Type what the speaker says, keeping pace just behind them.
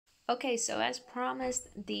Okay, so as promised,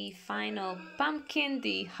 the final pumpkin,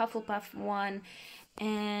 the Hufflepuff one,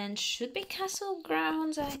 and should be Castle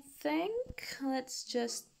Grounds, I think. Let's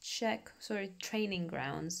just check. Sorry, training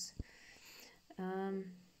grounds. Um,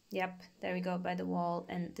 yep, there we go by the wall.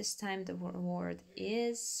 And this time the reward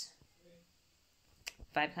is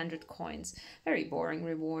 500 coins. Very boring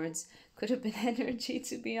rewards. Could have been energy,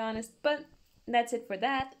 to be honest, but that's it for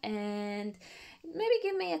that. And maybe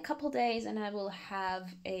give me a couple days and I will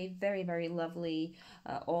have a very, very lovely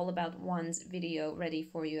all about ones video ready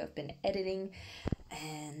for you. I've been editing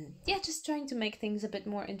and yeah, just trying to make things a bit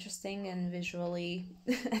more interesting and visually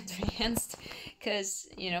advanced, because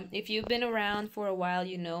if you've been around for a while,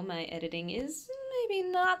 my editing is maybe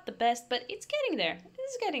not the best, but it's getting there.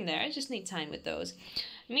 It's getting there. I just need time with those.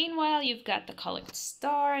 Meanwhile, you've got the Collect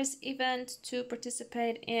Stars event to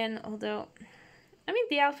participate in, although I mean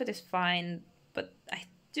the outfit is fine, but I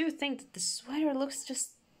do think that the sweater looks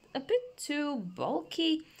just a bit too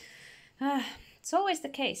bulky. uh, it's always the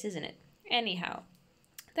case, isn't it? Anyhow,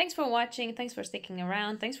 thanks for watching, thanks for sticking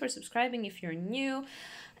around, thanks for subscribing if you're new,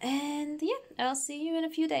 and yeah, I'll see you in a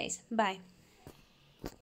few days. Bye.